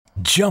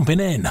Jumping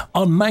in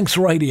on Manx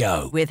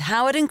Radio with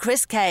Howard and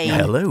Chris Kane.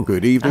 Hello.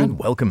 Good evening. And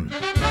welcome.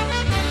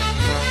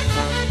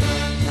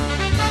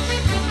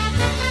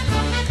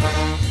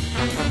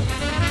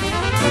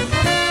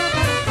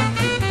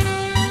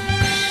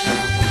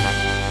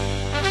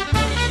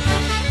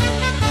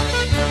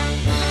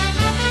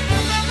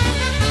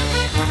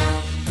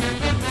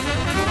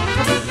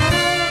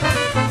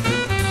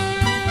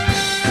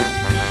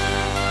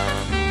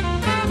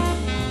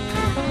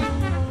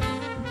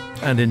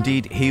 And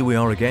indeed, here we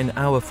are again,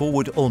 hour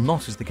forward or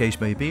not, as the case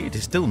may be. It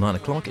is still 9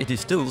 o'clock, it is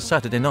still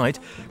Saturday night,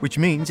 which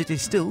means it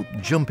is still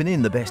jumping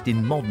in the best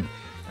in modern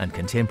and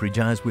contemporary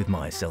jazz with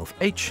myself,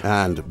 H.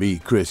 And me,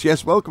 Chris.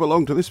 Yes, welcome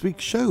along to this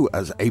week's show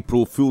as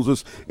April fools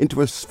us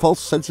into a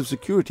false sense of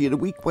security in a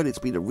week when it's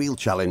been a real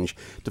challenge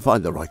to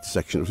find the right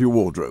section of your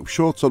wardrobe.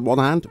 Shorts on one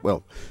hand,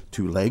 well,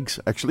 two legs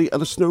actually,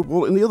 and a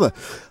snowball in the other.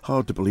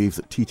 Hard to believe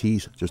that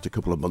TT's just a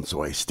couple of months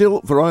away. Still,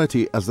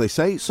 variety, as they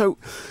say. So,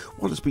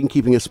 what has been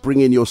keeping a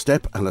spring in your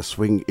step and a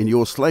swing in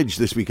your sledge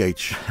this week,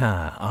 H?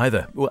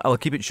 Either. Well, I'll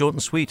keep it short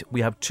and sweet.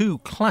 We have two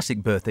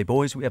classic birthday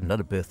boys. We haven't had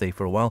a birthday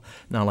for a while.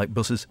 Now, like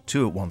buses,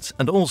 two at once.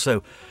 And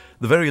also,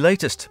 the very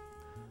latest,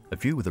 A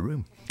View with a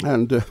Room.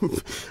 And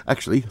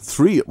actually,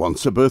 three at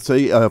once. A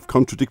birthday of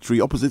contradictory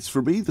opposites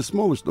for me, the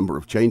smallest number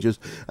of changes,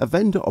 a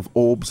vendor of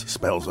orbs,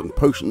 spells and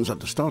potions. And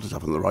to start us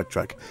up on the right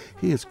track,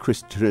 here's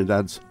Chris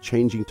Trinidad's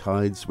Changing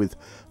Tides with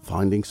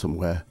Finding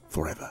Somewhere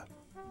Forever.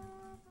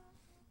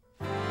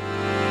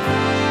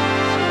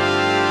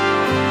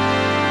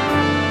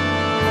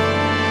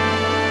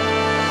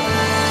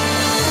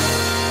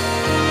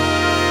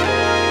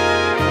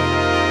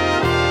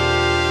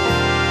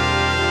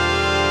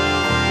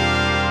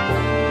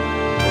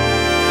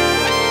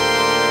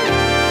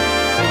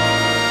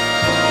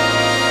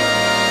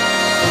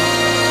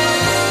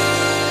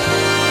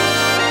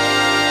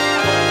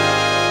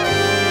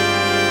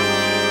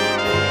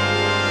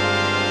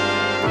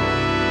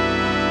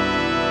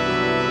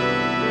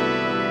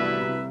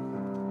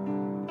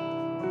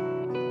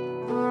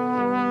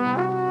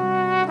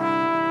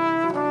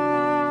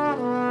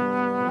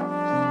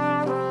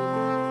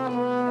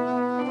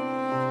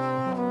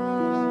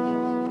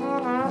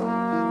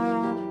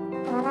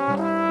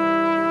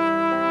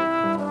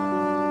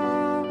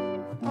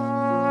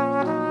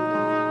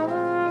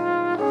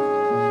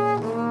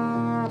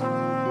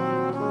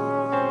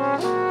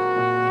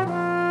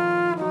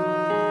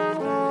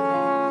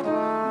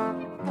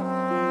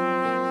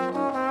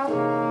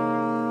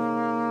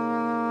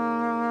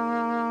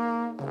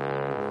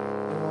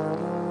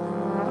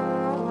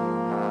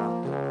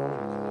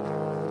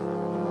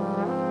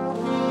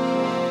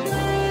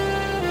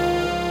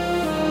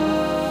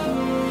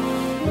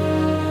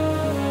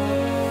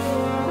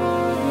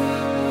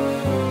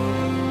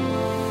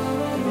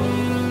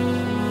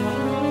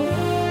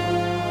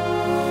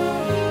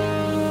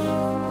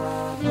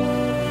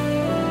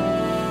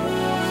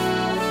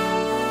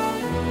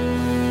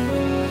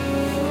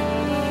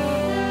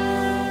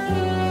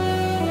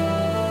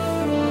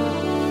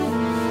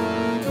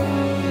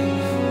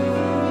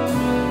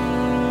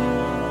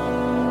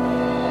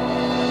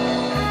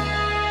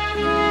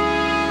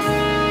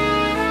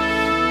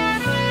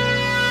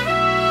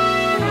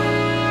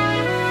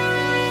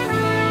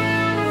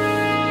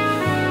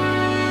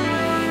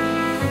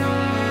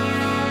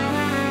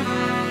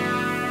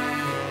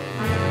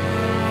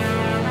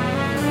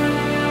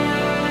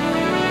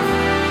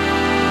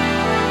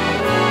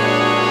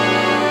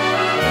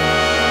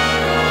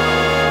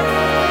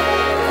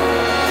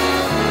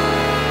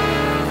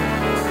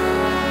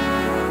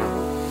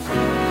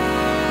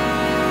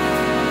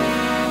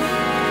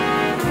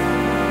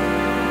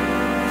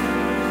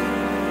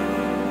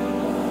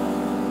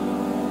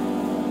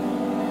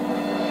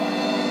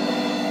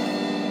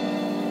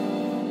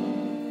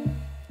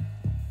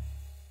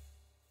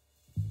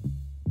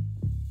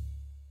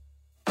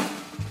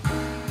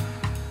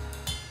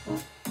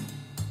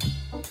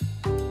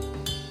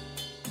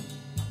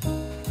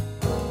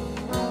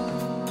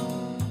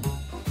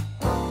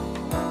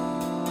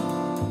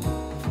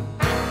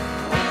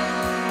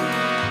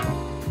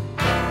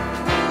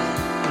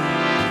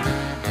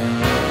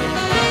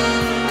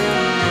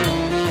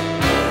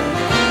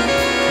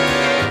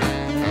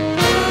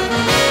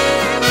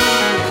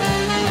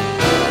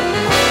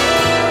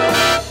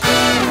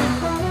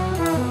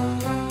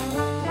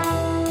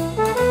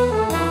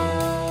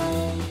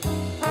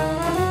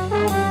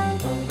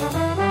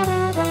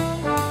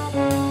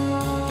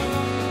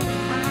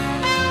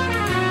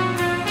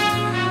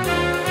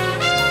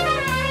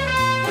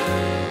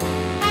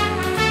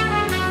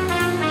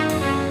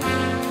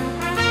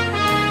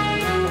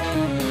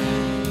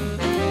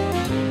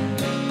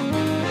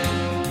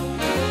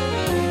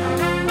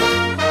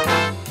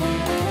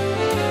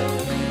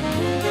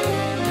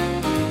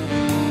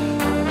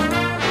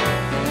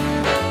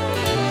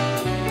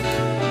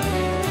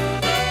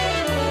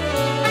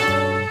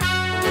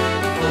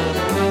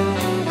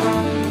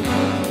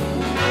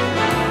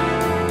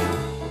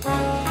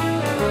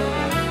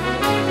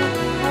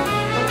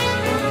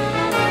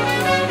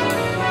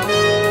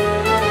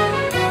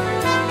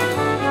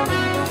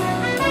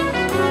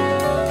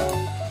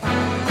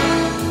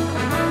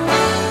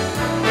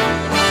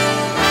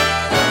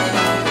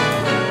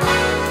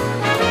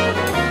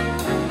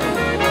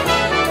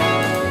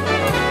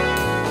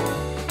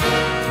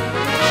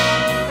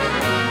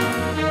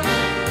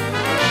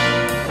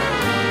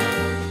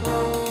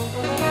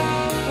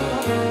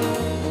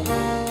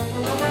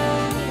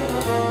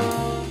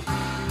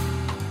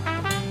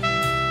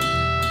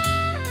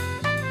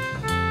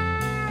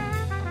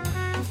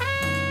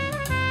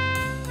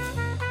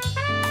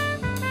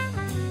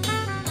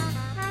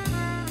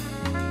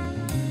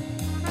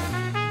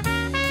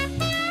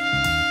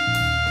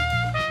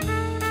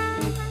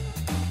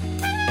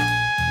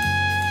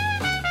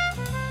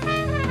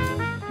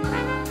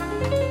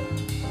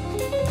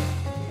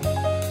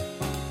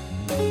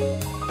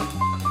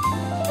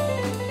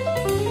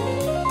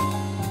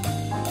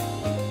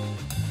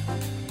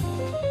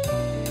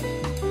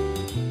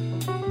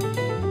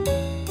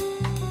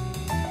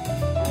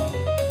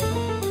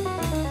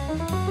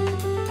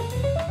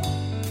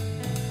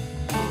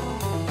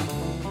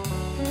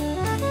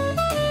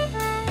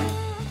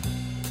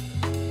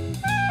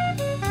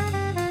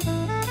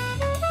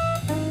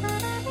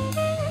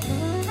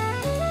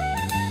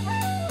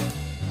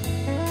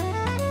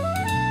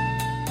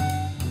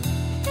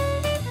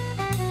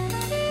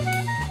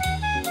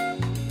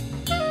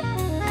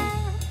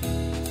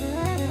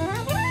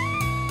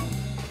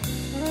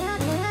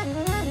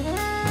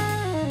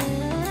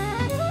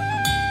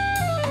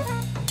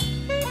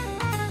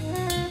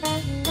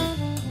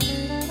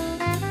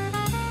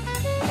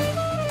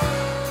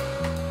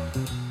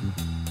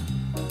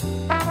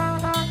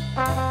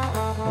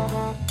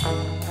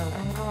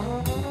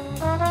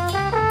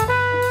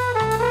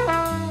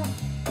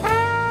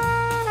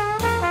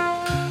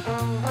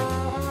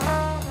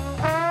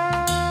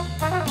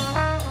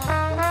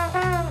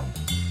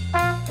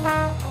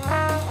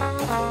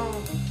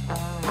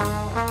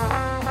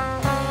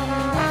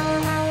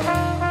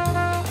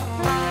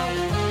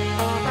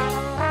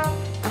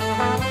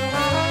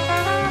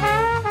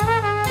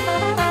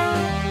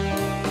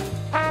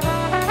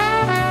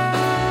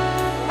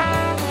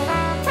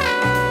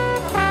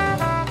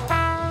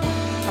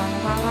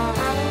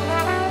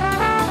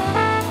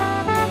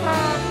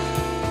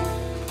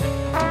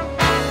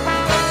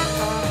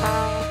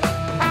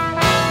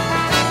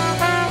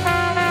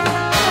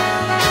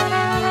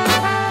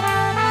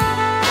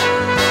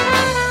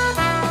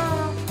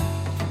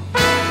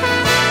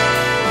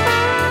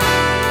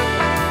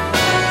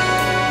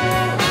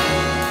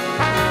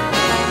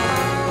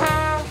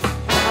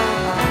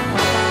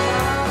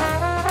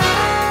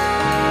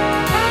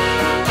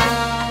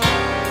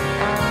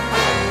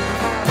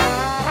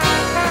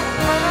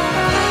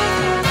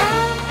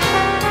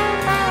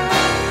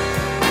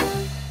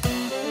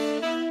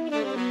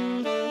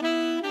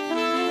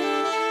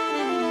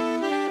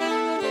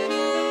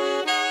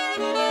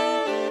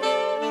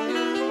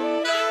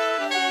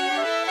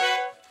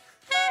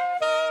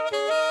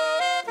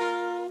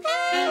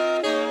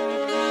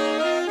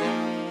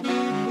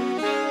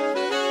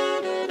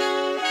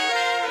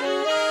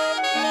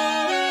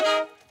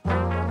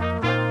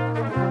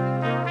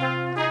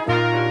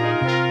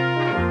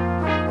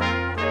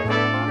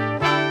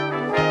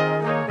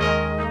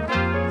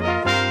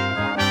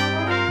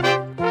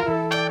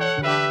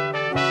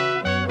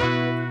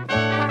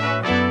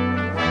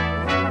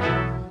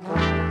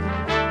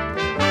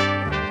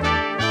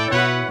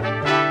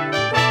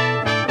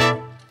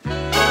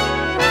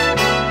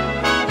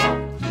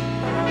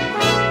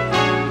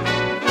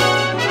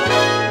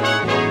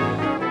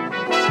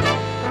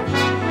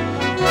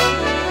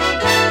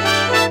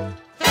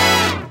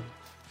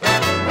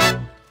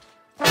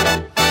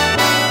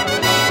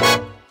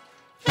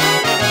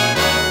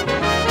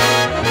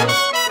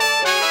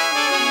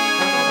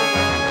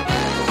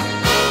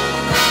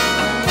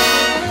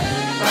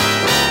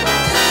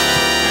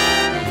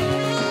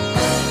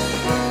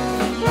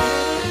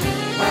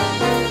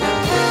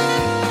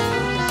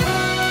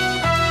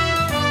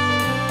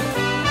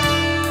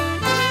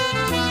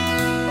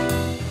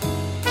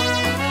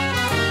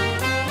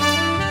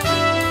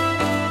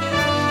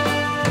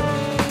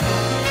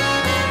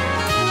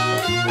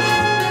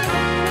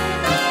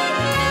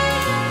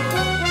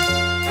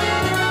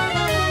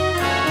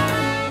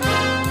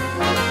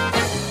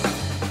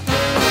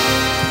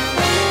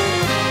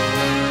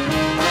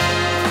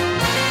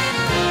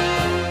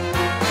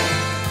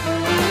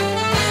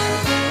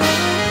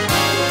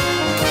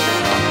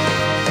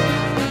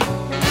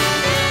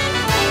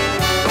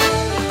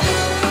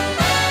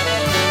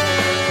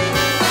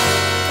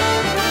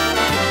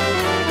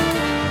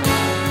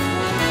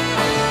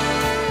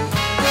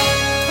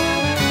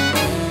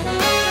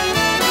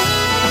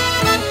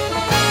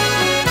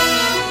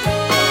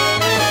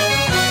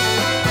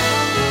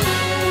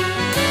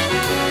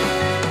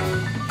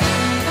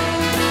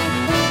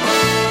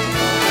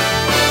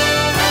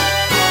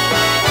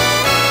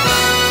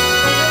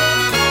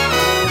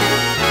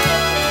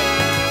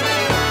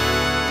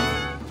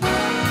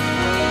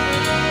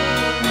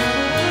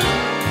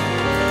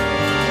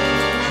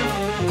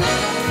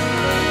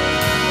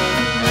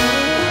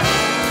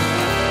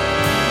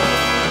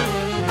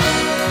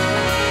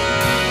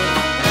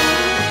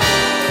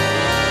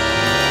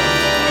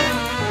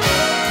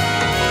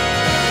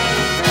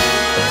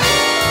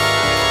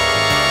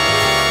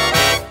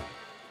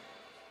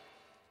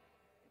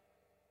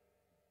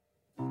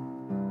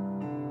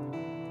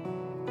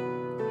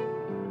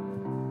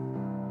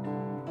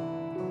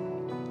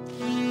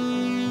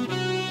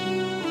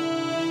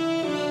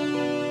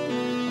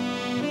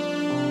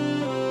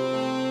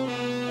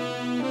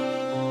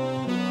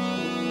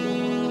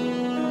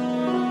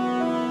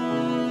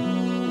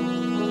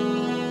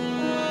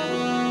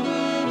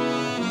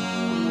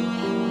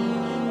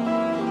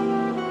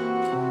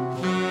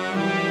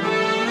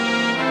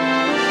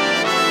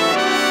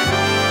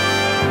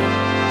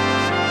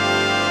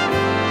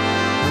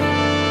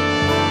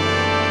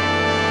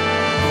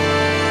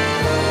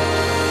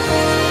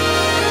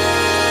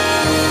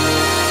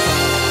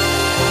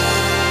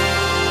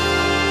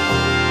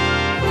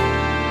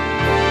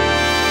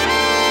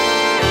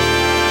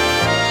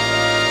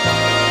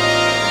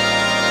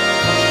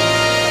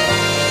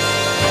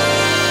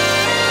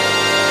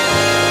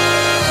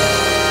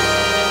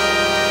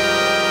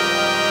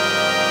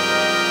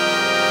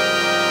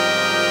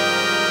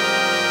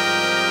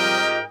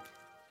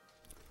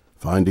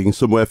 Finding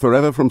Somewhere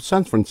Forever from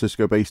San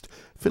Francisco-based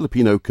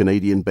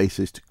Filipino-Canadian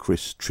bassist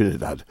Chris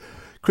Trinidad.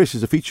 Chris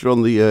is a feature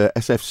on the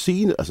SF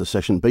scene as a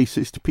session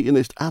bassist,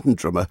 pianist and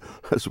drummer,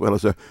 as well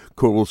as a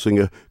choral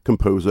singer,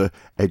 composer,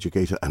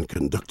 educator and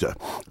conductor.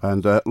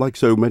 And like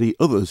so many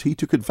others, he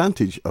took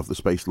advantage of the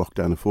space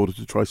lockdown afforded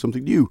to try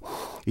something new.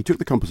 He took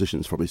the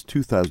compositions from his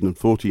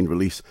 2014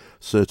 release,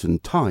 Certain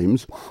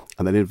Times,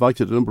 and then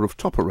invited a number of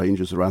top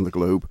arrangers around the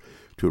globe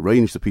to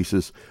arrange the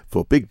pieces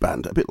for big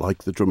band, a bit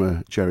like the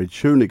drummer Jared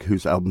Schoenig,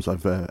 whose albums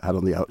I've had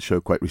on the Out show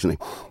quite recently.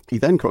 He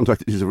then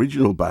contacted his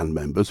original band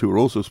members, who were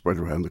also spread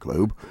around the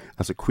globe,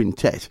 as a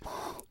quintet,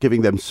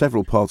 giving them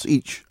several parts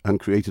each, and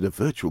created a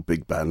virtual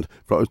big band,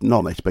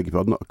 nonet, beg your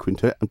pardon, not a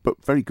quintet,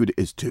 but very good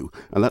it is too.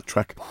 And that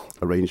track,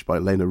 arranged by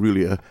Lena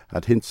Rulia,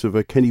 had hints of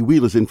Kenny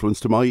Wheeler's influence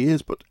to my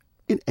ears, but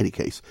in any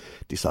case,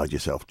 decide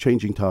yourself.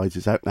 Changing Tides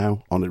is out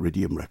now on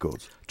Iridium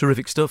Records.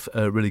 Terrific stuff,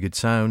 really good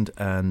sound,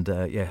 and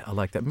I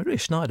like that. Maria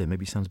Schneider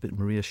maybe sounds a bit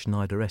Maria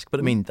Schneider-esque, but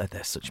I mean,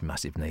 there's such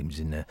massive names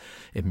in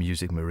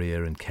music,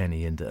 Maria and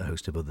Kenny and a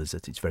host of others,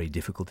 that it's very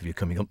difficult if you're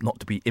coming up not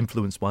to be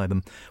influenced by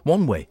them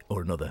one way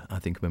or another. I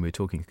think when we were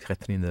talking to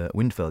Katrina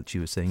Windfeld, she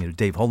was saying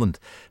Dave Holland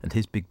and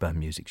his big band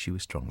music she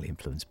was strongly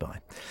influenced by.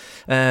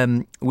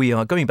 We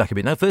are going back a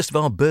bit now. First of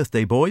our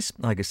birthday boys.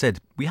 Like I said,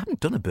 we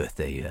haven't done a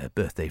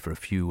birthday for a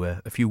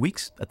few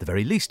weeks at the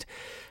very least,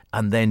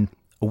 and then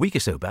a week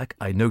or so back,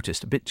 I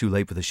noticed, a bit too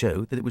late for the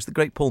show, that it was the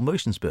great Paul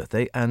Motion's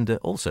birthday, and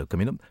also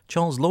coming up,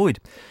 Charles Lloyd.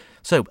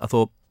 So I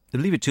thought, if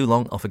I leave it too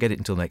long, I'll forget it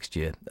until next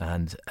year.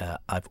 And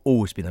I've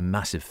always been a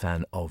massive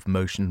fan of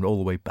Motion, all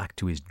the way back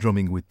to his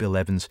drumming with Bill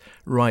Evans,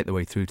 right the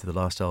way through to the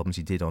last albums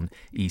he did on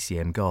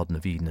ECM, Garden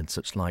of Eden and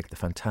such like, the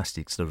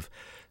fantastic sort of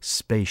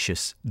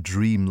spacious,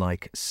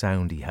 dreamlike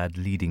sound he had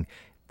leading.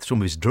 Some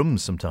of his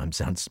drums sometimes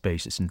sound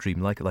spacious and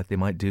dreamlike, like they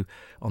might do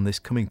on this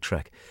coming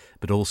track,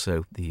 but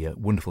also the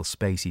wonderful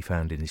space he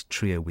found in his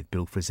trio with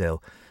Bill Frisell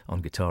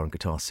on guitar and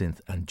guitar synth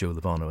and Joe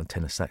Lovano on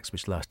tenor sax,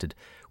 which lasted,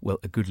 well,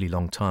 a goodly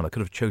long time. I could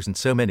have chosen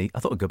so many. I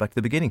thought I'd go back to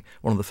the beginning,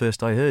 one of the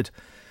first I heard.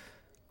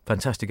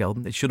 Fantastic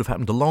album. It should have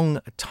happened a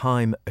long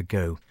time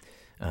ago.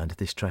 And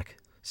this track,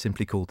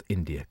 simply called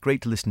India.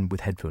 Great to listen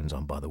with headphones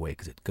on, by the way,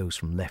 because it goes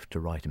from left to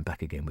right and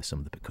back again with some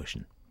of the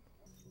percussion.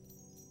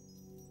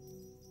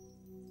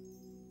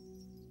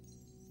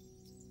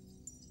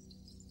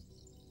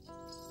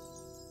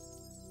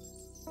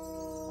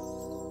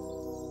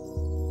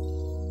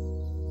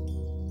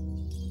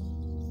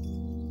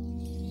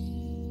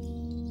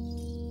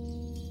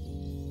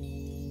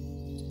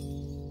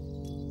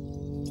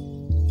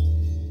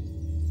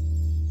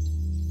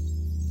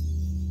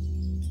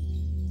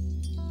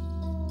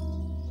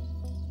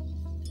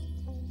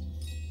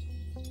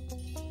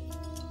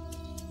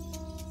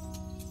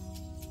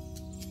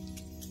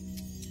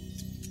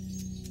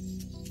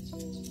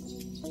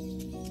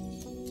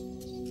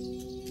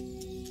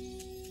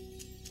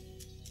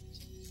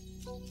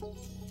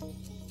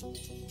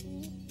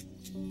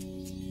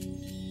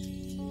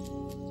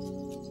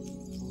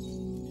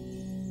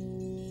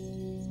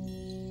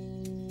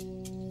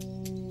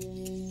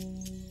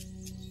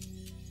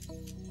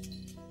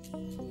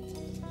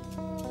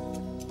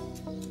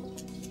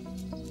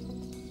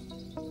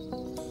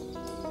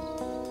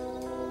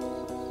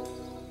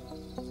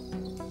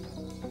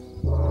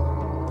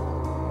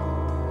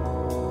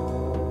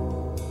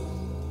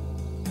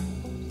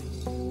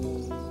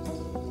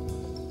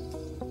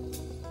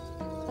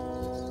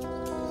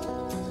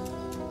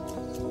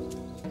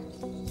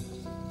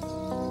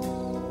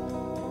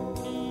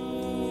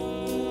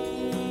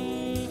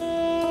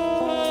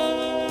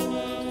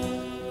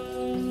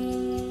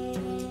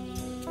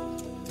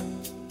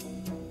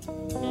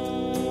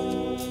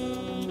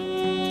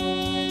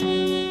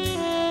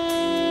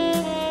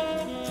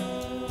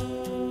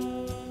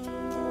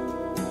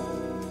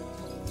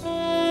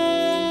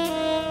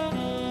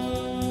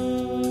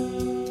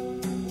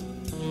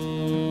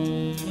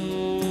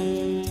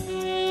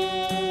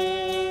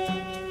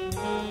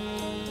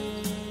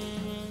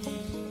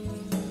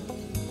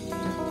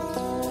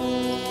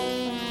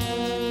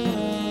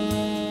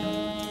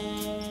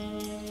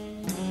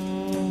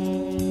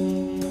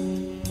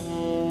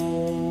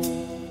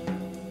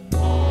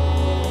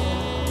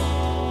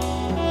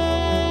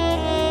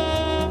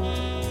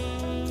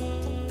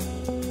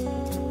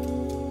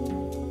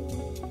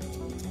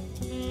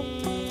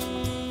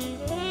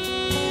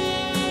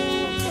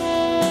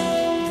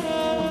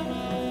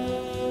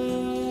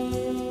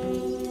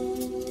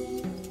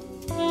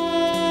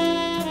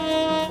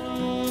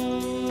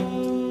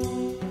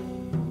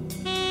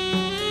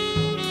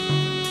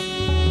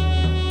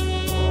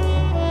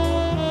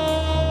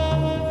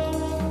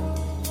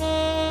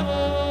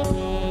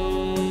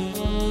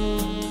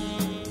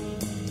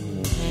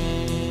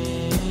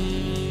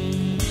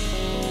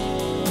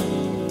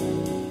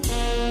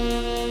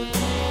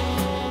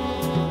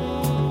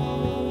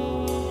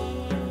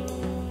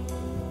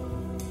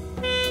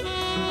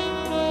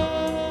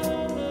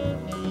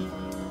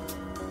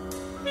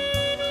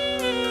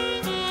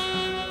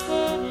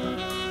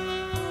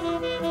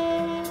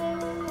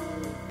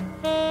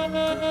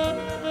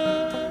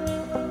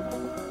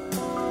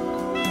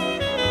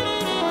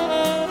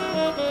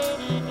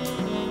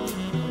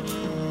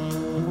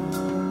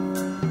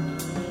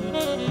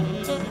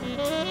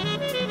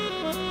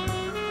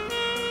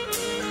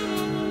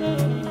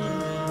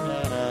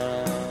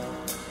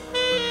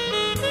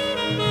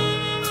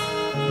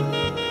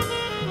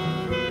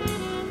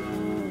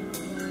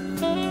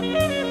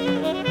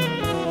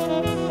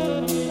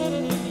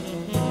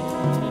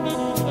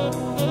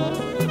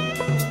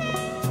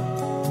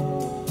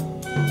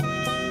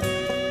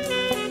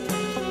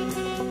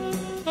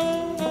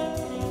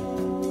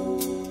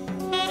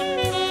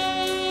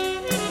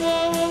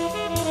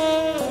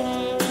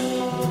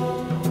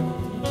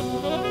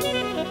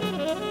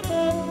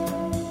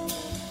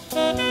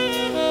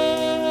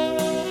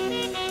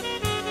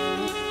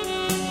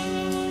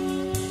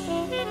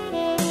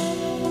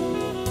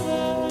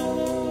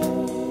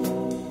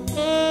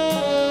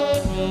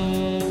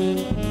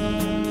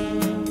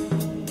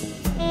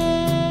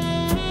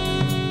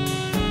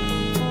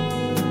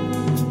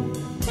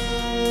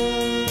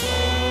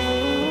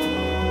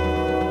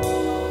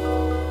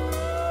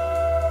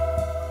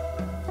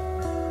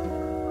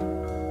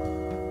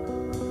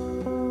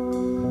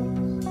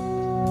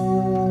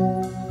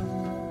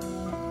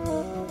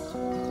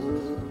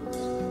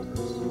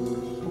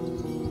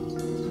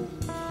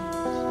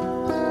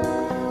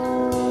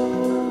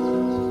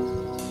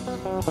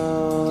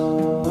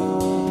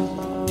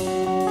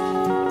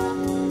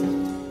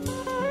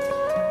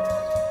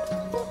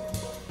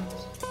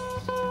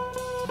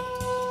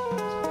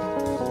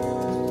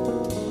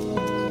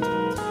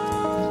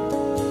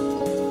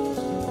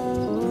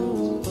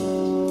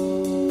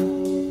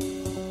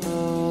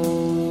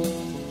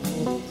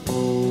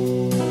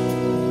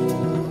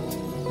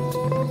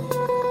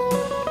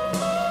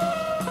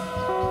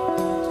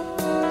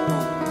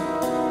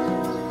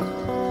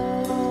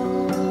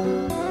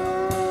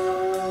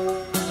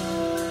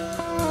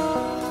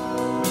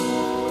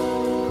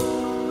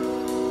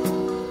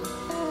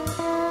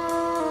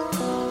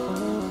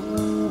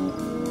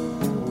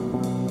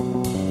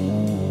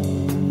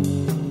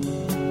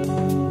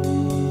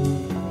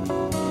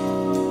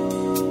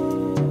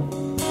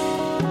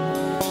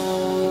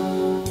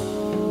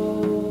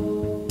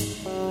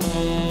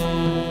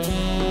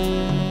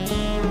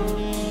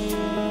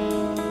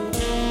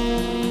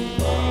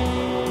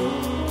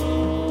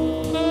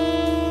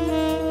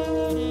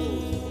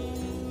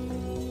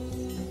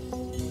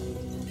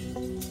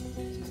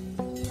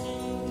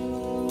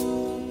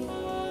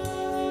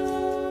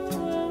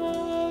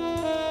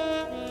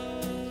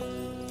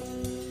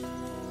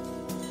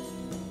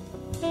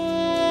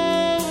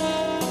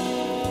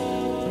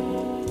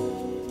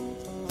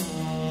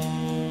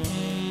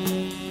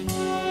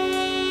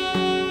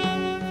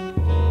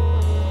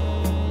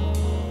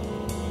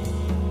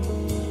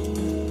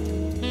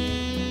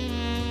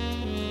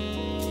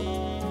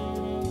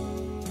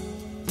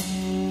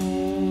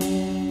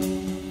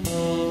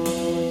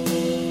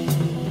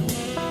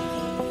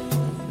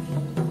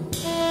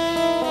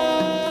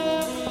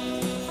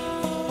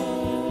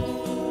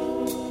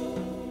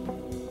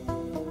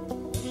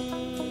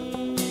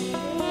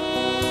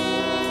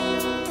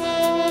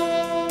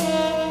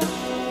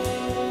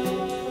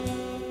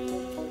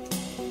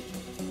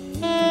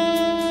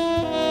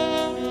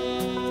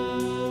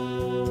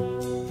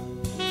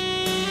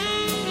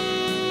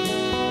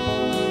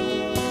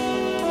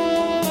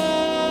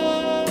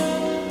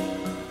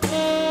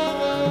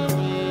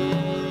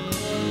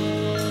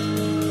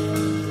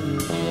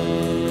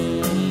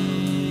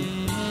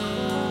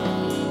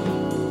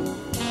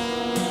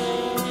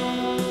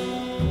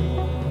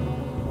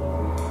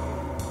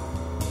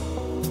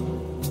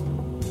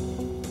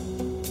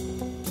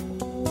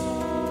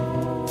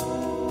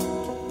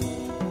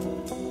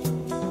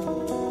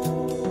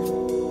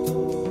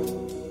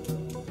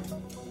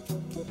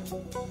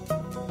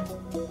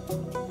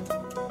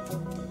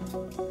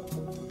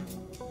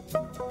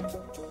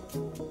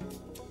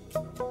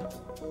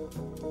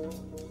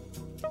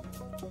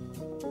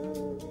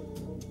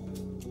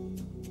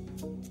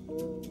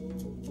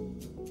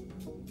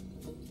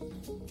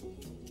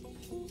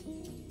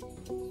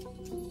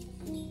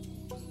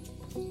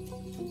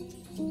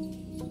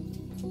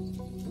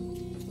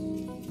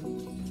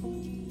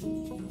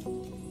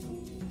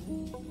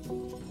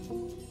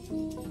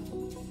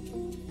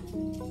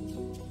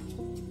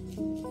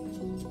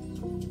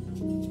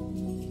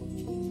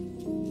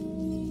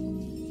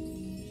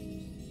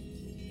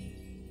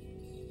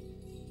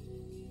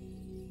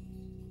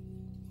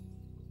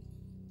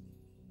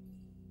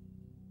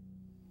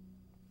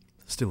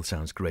 Still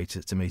sounds great.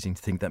 It's amazing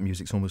to think that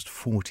music's almost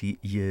 40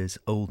 years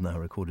old now,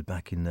 recorded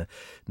back in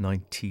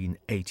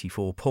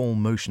 1984. Paul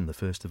Motion, the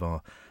first of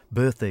our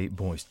birthday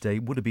boys today,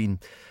 would have been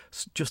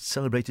just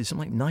celebrated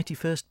something like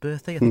 91st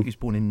birthday. I think he was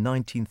born in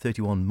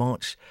 1931,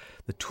 March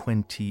the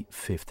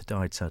 25th.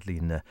 Died sadly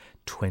in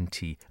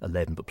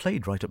 2011, but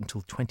played right up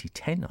until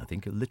 2010, I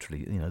think,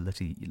 literally,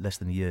 less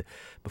than a year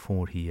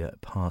before he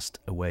passed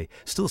away.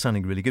 Still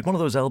sounding really good. One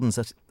of those albums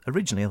that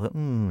originally I thought,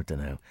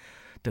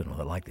 don't know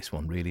if I like this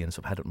one really, and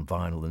sort of had it on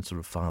vinyl and sort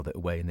of filed it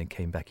away, and then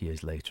came back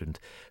years later and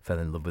fell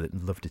in love with it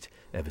and loved it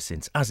ever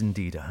since, as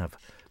indeed I have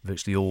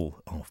virtually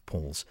all of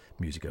Paul's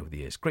music over the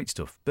years. Great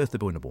stuff. Birthday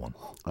boy number one.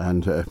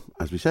 And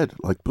as we said,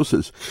 like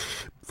buses,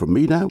 from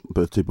me now,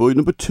 birthday boy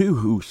number two,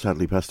 who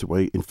sadly passed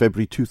away in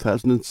February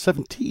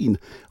 2017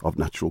 of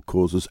natural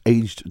causes,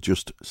 aged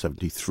just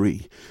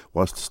 73,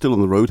 whilst still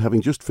on the road, having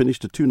just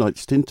finished a 2-night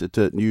stint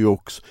at New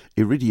York's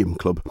Iridium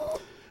Club.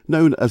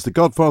 Known as the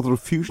godfather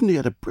of fusion, he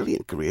had a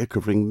brilliant career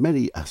covering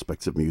many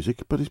aspects of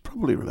music, but is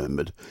probably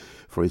remembered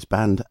for his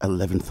band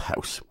 11th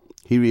House.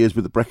 Here he is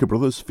with the Brecker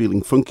Brothers,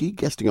 feeling funky,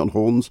 guesting on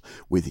horns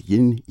with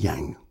Yin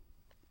Yang.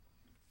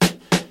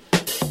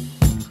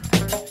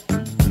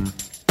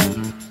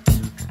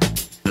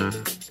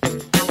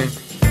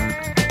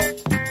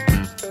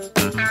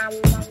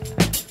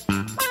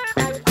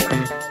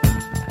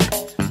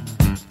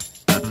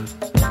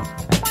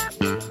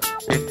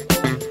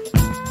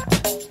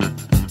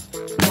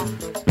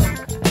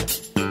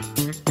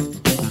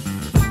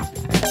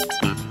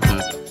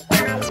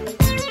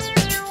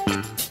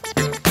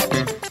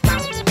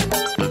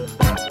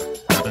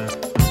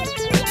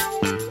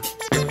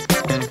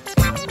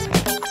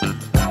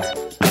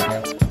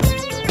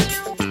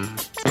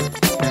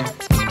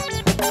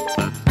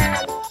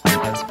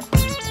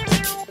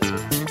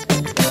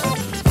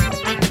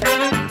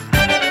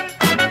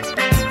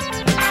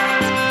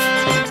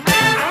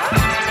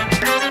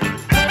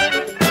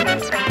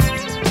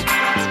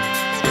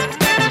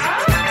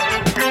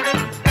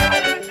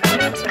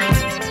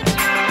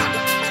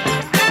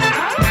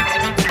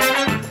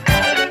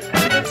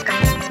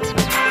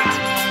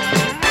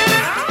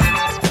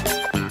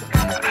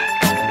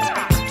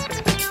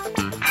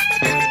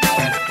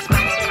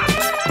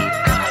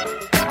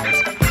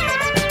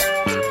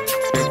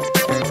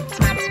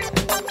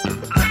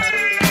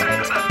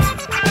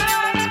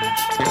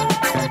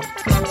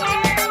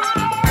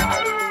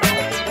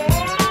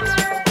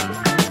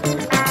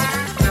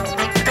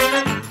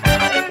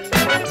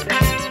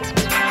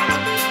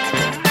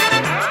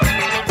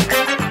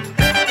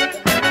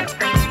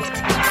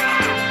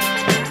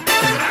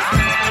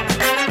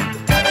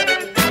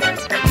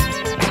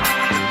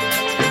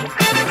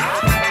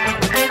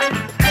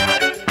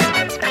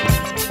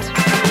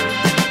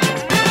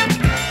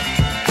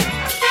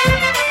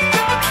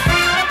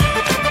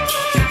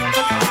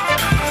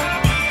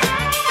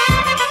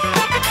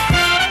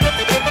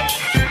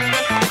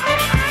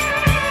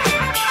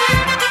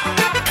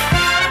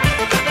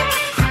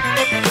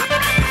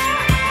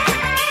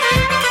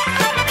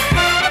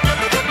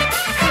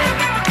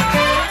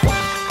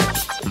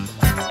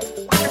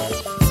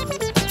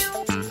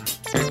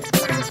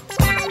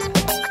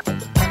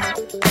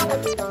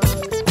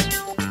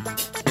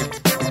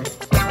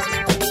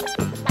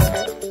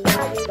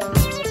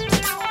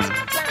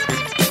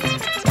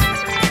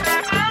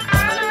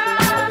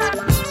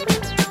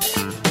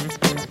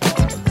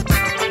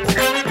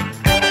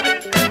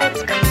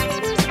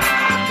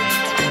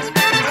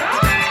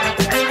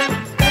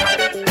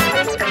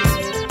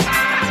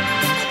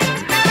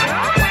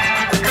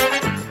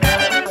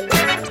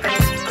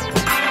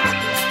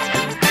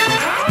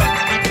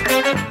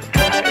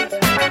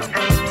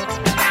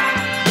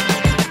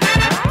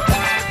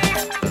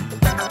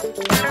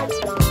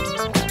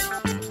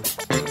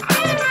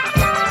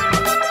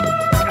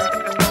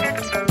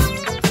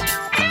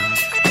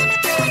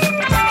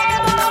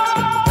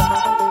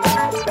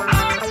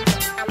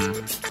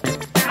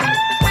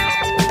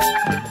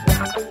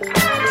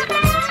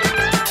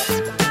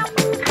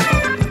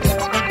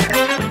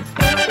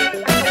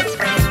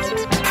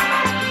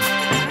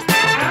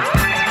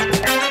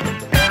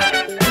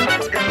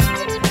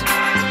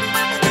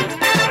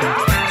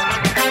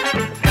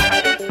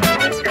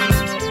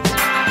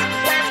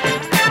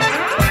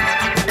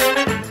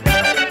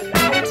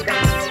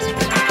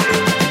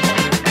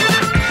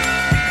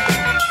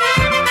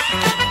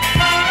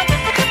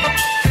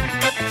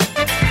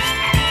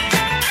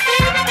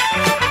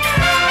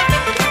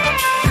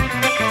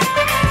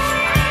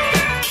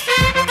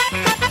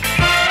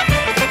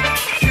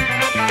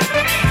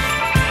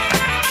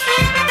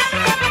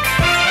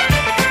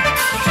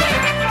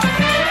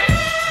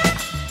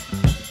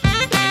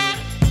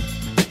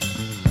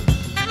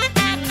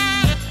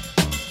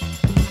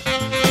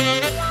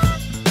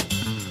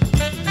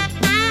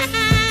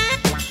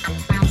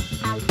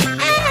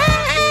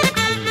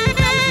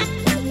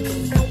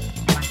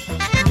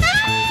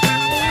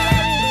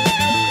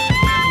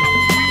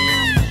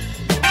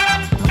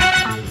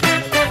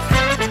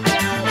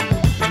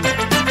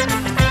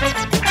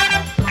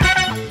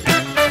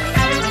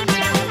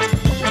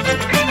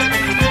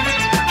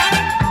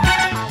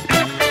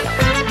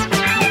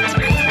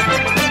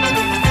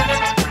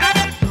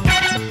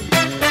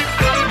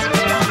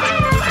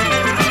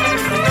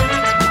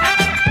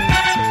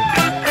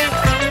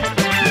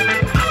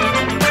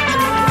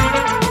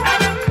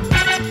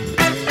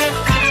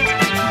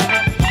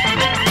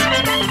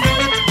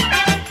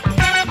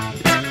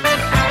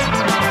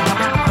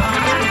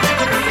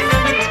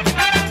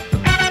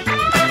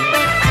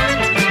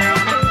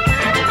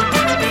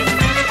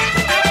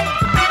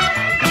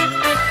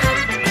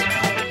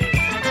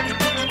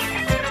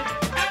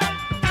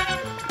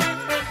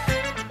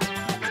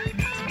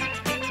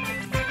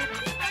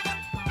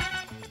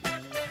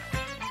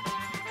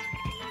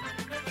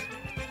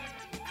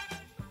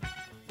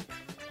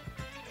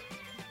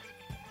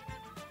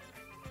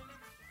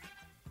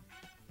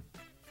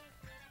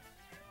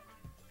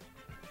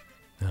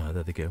 Ah,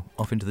 there they go,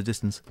 off into the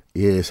distance.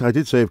 Yes, I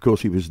did say, of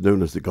course, he was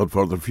known as the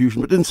godfather of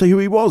fusion, but didn't say who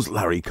he was.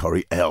 Larry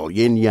Coryell,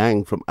 Yin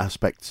Yang from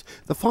Aspects,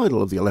 the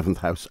final of the 11th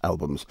House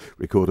albums,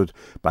 recorded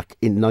back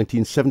in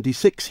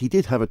 1976. He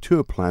did have a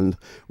tour planned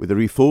with the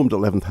reformed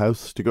 11th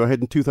House to go ahead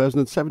in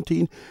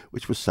 2017,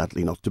 which was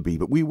sadly not to be,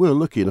 but we were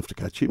lucky enough to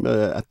catch him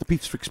at the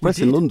Pizza Express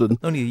in London.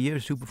 Only a year or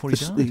two before he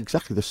died.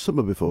 Exactly, the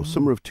summer before,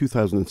 summer of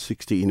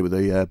 2016, with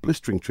a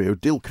blistering trio,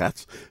 Dill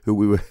Cats, who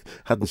we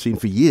hadn't seen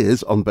for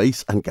years, on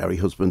bass, and Gary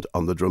Husband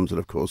on the drums, and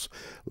of course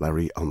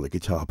Larry on the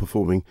guitar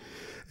performing.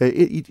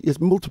 He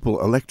has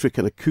multiple electric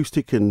and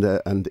acoustic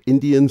and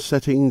Indian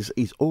settings.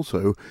 He's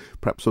also,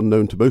 perhaps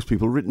unknown to most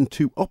people, written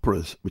 2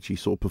 operas, which he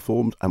saw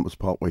performed and was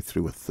partway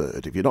through a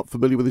third. If you're not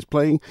familiar with his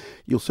playing,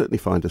 you'll certainly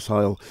find a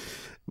style.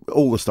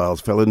 All the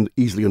styles fell in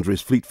easily under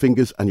his fleet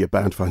fingers, and you're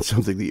bound to find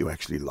something that you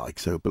actually like.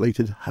 So,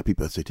 belated happy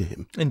birthday to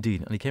him.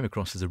 Indeed, and he came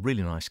across as a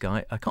really nice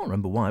guy. I can't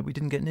remember why we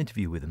didn't get an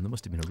interview with him. There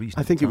must have been a reason.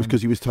 I think it was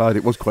because he was tired.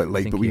 It was quite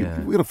late, but we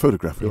got a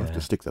photograph. We'll have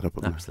to stick that up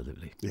on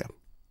Absolutely. there. Yeah.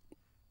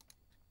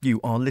 You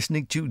are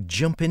listening to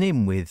Jumping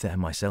In with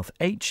myself,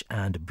 H,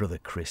 and brother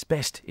Chris,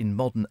 best in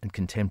modern and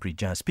contemporary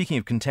jazz. Speaking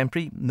of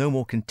contemporary, no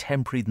more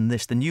contemporary than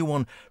this. The new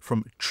one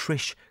from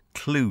Trish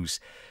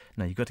Clues.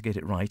 Now, you've got to get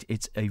it right.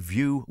 It's A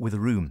View with a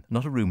Room.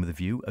 Not a room with a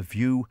view, A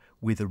View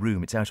with a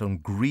Room. It's out on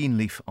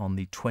Greenleaf on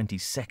the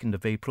 22nd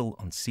of April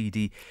on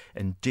CD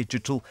and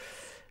digital.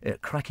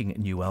 Cracking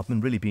new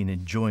album. Really been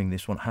enjoying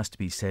this one, has to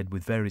be said,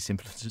 with various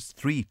influences.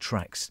 3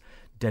 tracks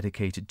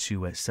dedicated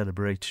to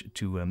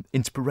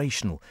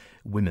inspirational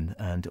women,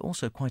 and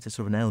also quite a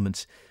sort of an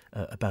element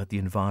about the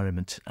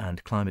environment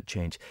and climate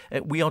change.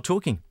 We are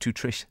talking to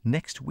Trish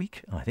next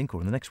week, I think, or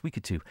in the next week or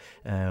two,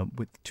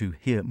 to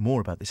hear more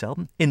about this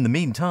album. In the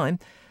meantime,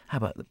 how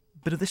about a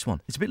bit of this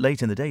one? It's a bit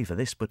late in the day for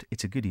this, but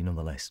it's a goodie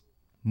nonetheless.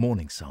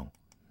 Morning Song.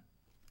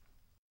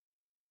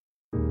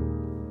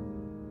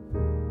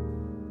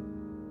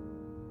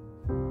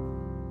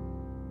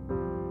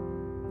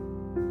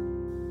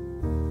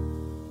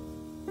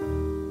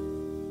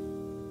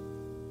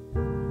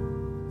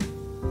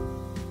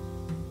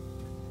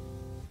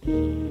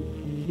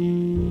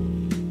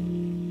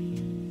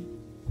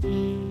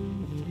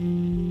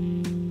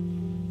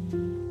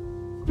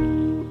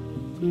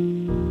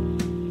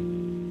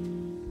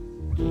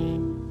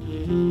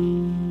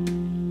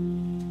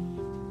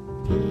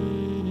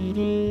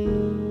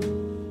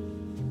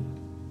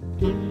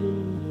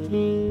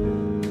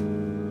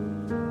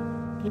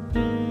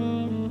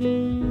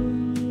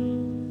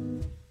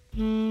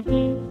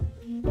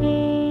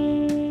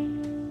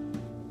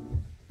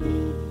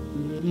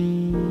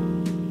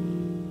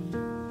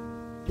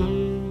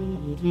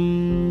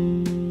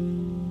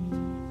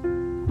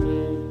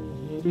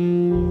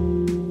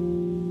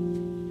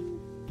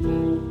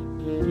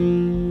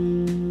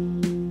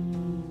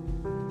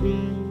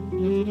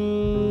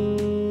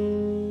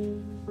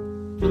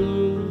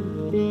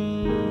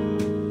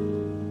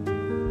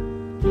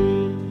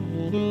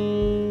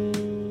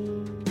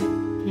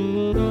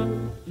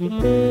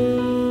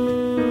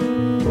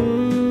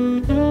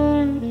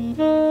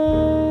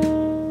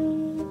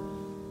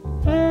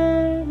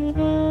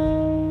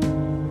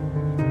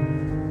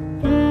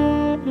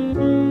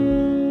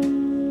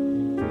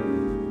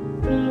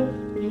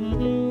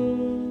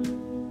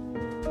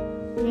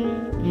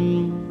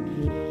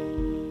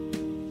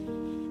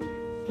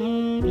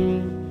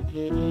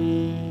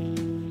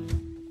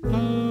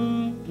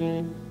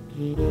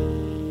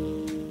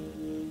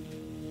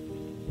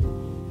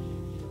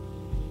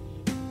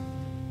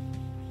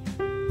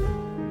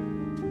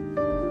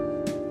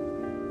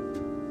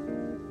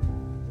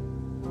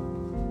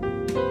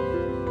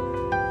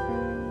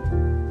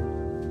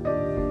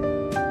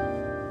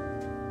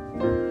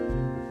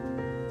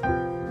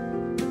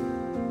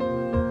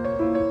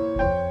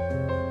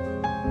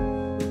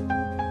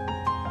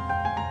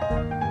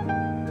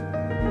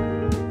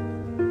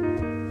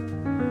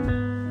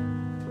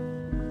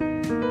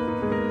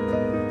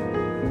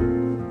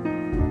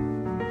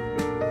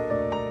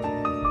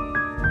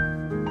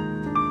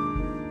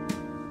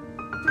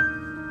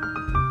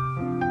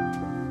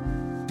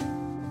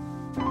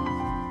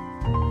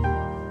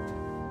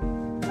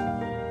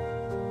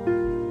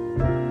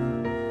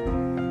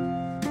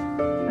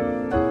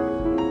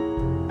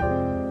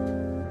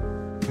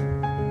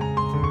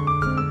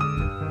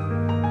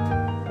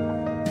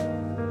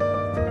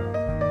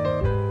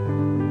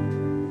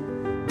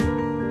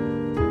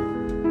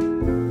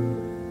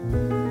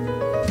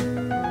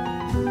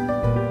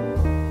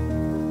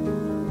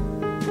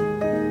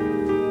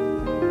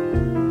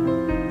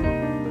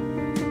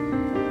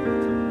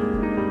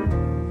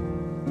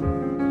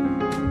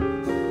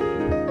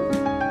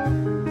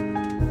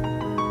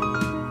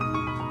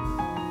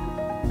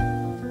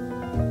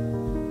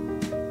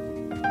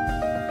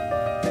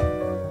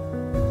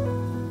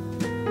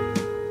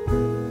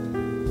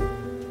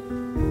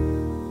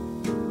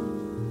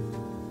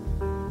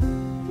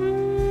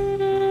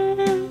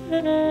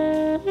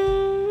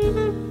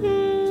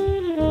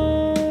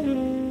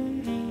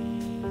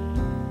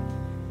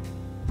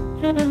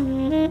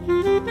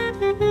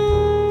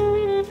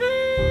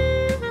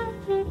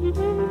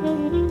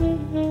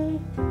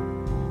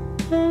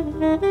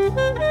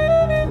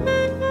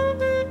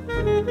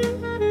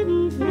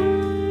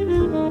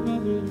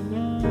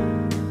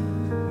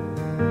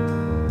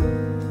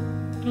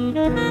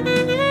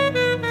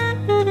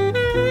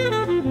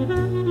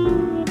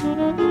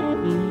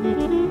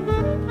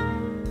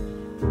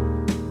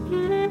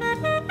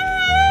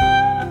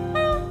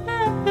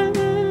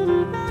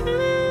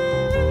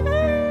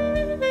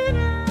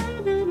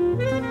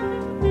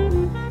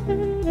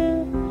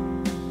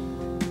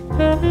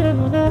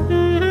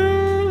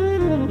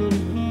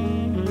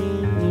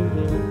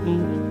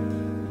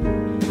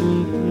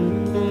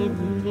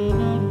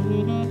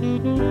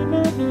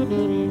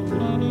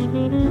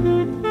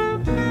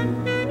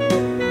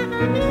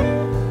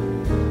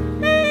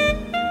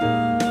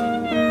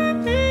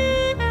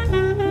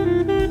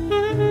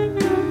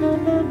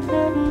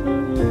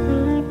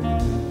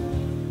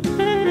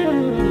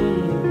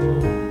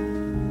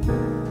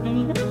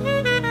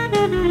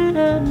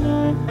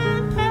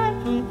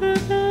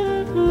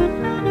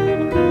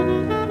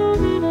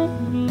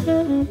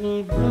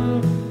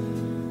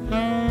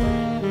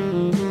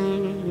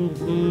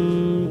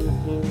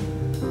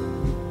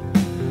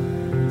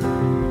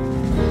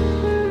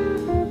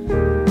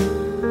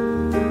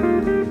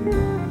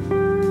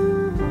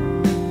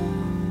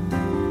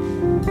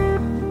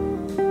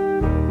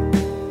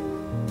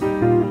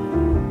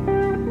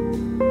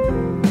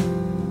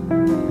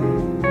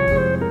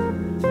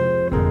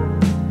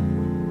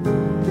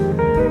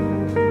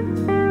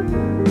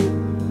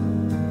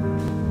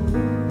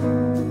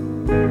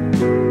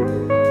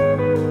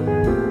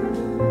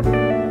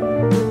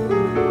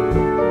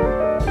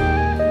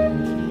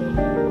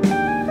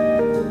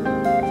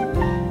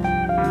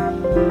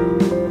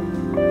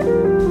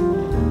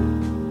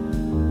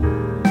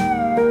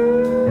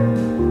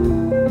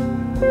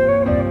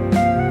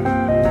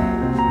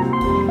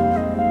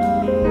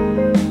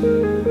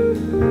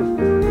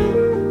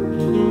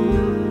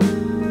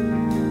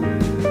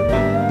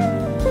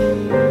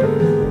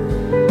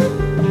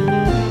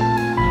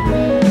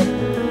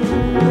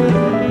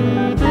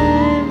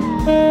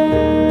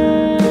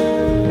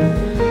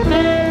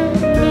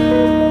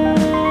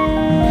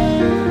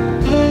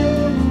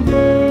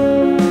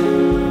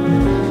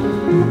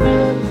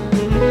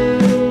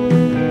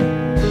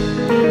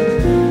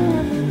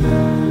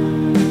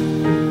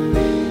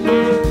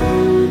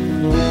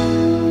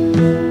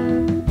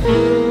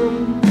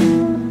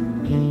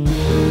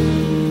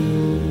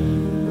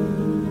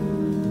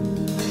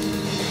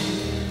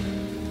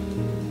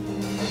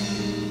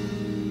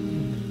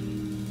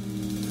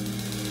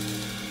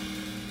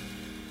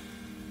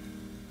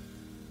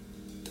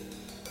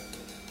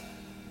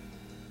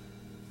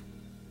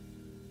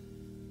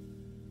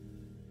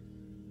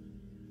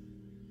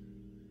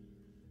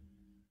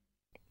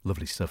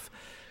 Lovely stuff.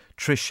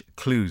 Trish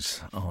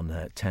Clues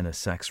on tenor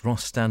sax,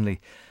 Ross Stanley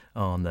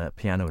on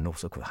piano, and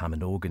also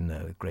Hammond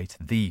organ. Great,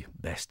 the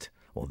best,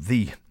 or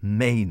the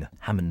main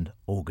Hammond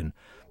organ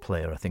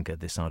player, I think,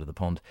 at this side of the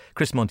pond.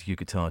 Chris Montague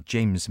guitar,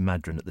 James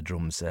Madron at the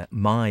drums.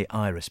 My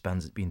Iris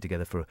band's been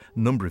together for a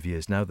number of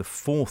years now. The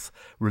fourth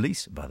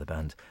release by the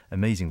band,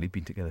 amazingly,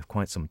 been together for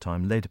quite some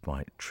time, led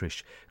by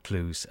Trish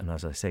Clues. And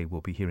as I say,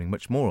 we'll be hearing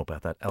much more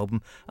about that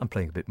album and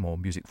playing a bit more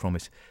music from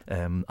it.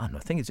 I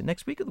think it's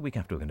next week or the week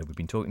after. We've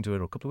been talking to her,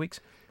 or a couple of weeks.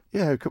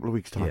 Yeah, a couple of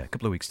weeks' time. Yeah, a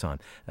couple of weeks' time.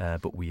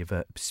 But we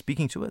have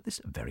speaking to her this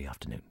very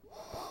afternoon.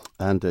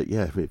 And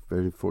we're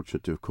very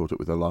fortunate to have caught up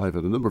with her live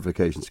on a number of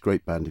occasions.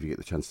 Great band if you get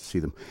the chance to see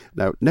them.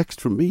 Now,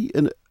 next from me,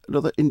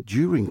 another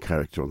enduring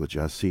character on the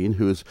jazz scene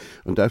who has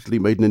undoubtedly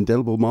made an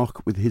indelible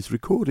mark with his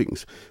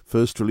recordings.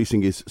 First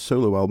releasing his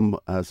solo album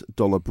as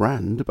Dollar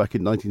Brand back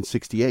in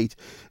 1968,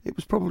 it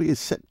was probably his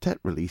septet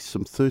release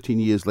some 13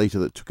 years later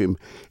that took him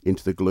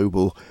into the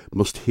global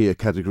must-hear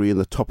category in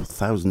the top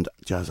 1,000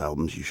 jazz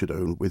albums you should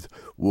own, with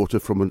Water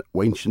from an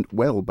Ancient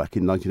Well back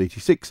in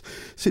 1986.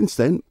 Since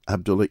then,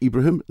 Abdullah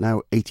Ibrahim,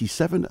 now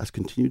 87, has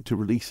continued to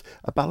release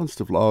a balance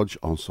of large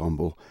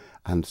ensemble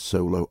and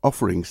solo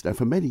offerings. Now,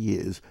 for many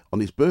years, on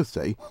his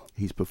birthday,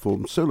 he's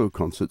performed solo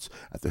concerts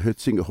at the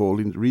Herzinger Hall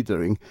in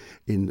Riedering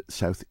in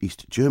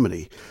southeast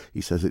Germany.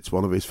 He says it's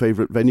one of his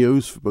favourite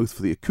venues, both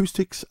for the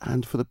acoustics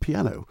and for the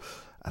piano.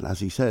 And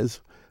as he says,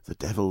 the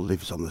devil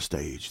lives on the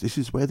stage. This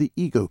is where the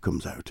ego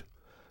comes out.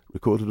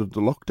 Recorded under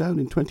lockdown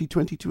in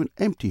 2020 to an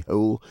empty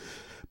hole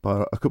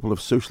by a couple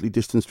of socially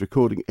distanced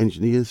recording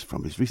engineers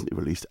from his recently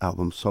released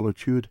album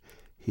Solitude,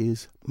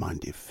 here's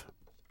Mindif.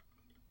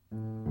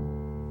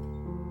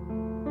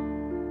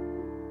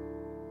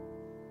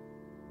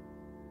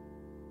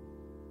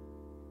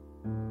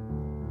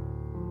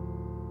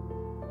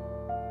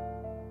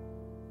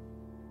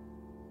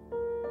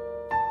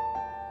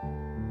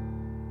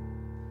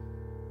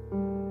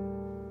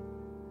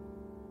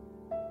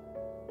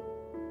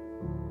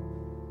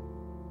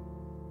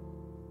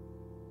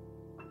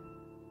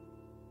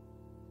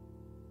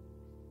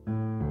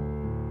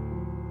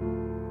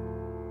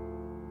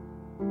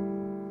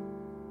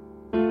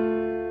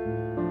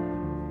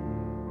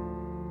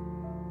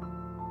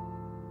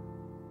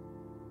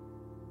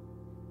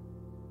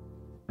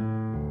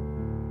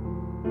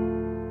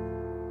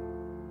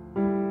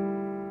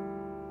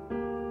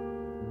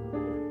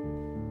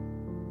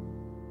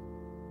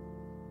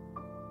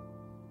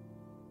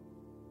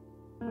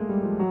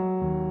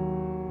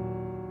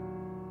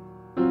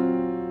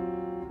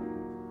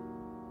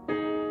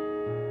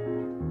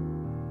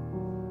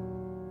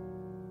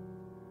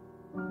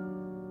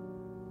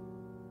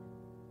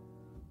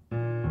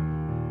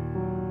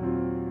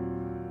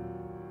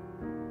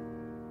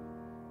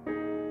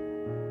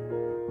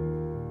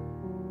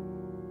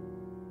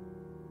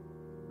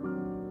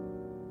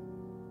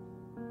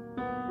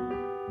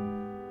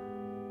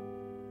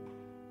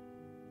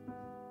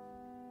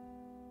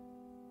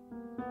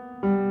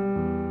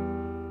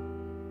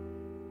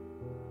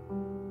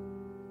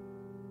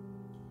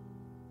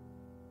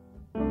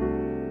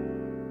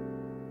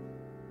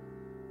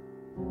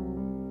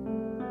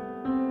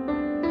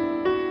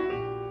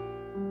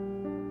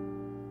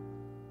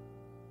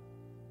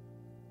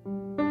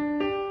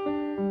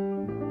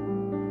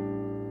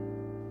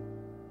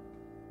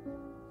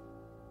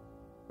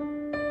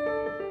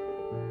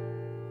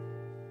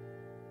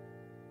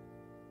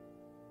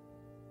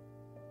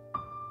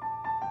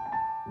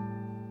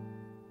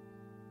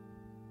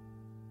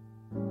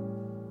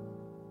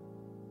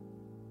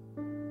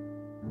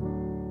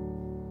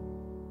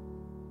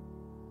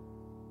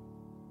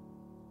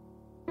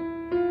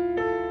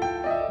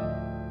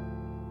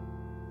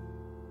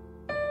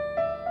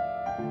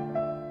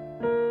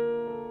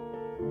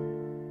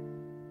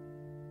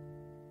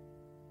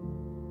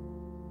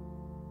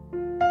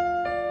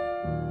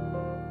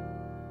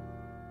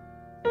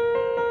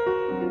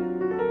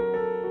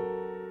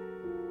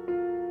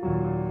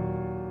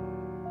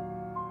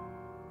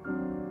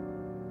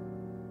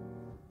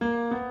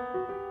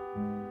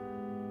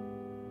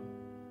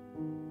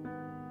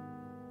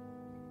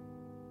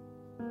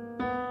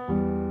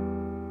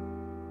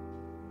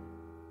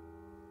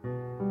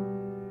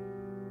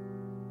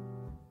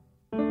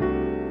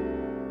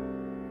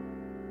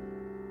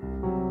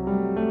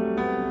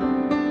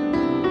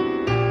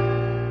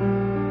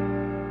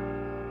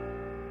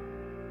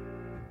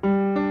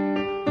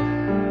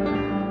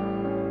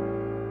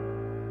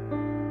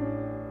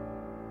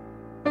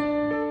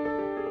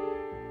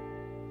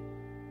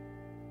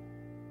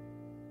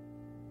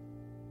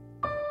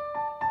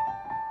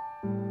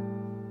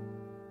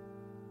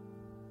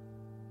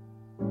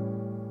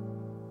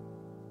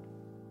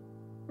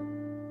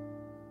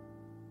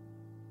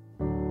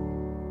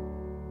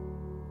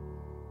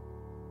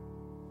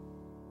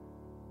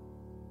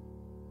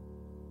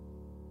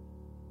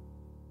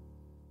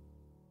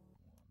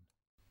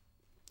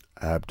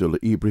 Abdullah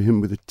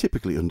Ibrahim with a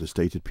typically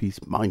understated piece,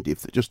 Mind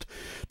If, that just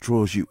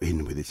draws you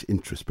in with its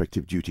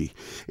introspective duty.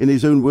 In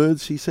his own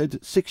words, he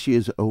said, 6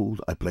 years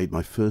old, I played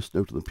my first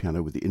note on the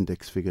piano with the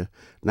index finger.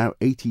 Now,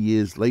 80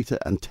 years later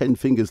and 10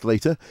 fingers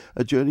later,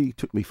 a journey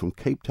took me from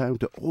Cape Town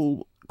to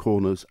all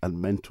corners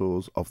and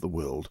mentors of the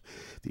world.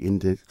 The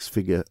index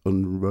figure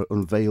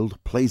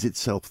unveiled plays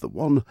itself, the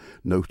one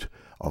note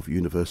of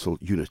universal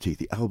unity.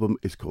 The album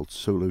is called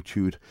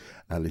Solitude,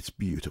 and it's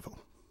beautiful.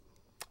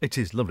 It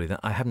is lovely.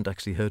 I haven't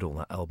actually heard all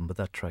that album, but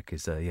that track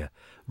is,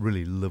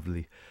 really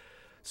lovely,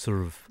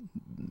 sort of,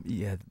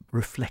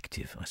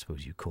 reflective, I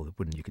suppose you call it,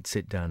 wouldn't you? You could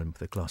sit down and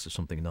with a glass of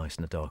something nice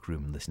in a dark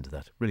room and listen to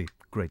that. Really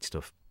great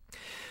stuff.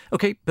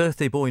 Okay,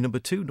 birthday boy number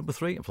 2, number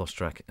 3. I've lost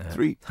track.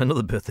 3.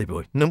 Another birthday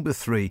boy. Number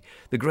 3,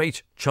 the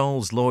great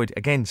Charles Lloyd.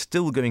 Again,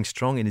 still going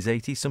strong in his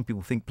 80s. Some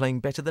people think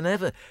playing better than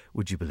ever,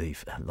 would you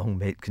believe? Long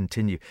may it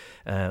continue.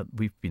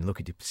 We've been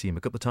lucky to see him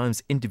a couple of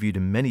times. Interviewed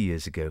him many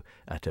years ago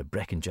at a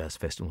Brecon Jazz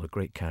Festival. A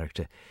great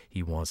character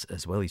he was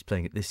as well. He's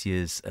playing at this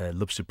year's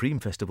Love Supreme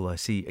Festival, I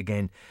see,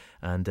 again.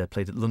 And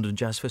played at London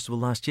Jazz Festival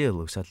last year,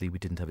 though sadly we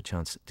didn't have a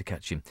chance to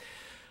catch him.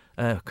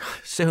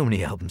 So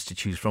many albums to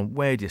choose from.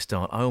 Where do you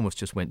start? I almost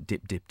just went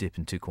dip, dip, dip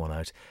and took one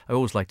out. I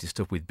always liked his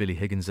stuff with Billy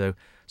Higgins, though,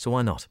 so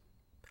why not?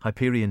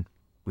 Hyperion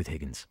with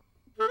Higgins.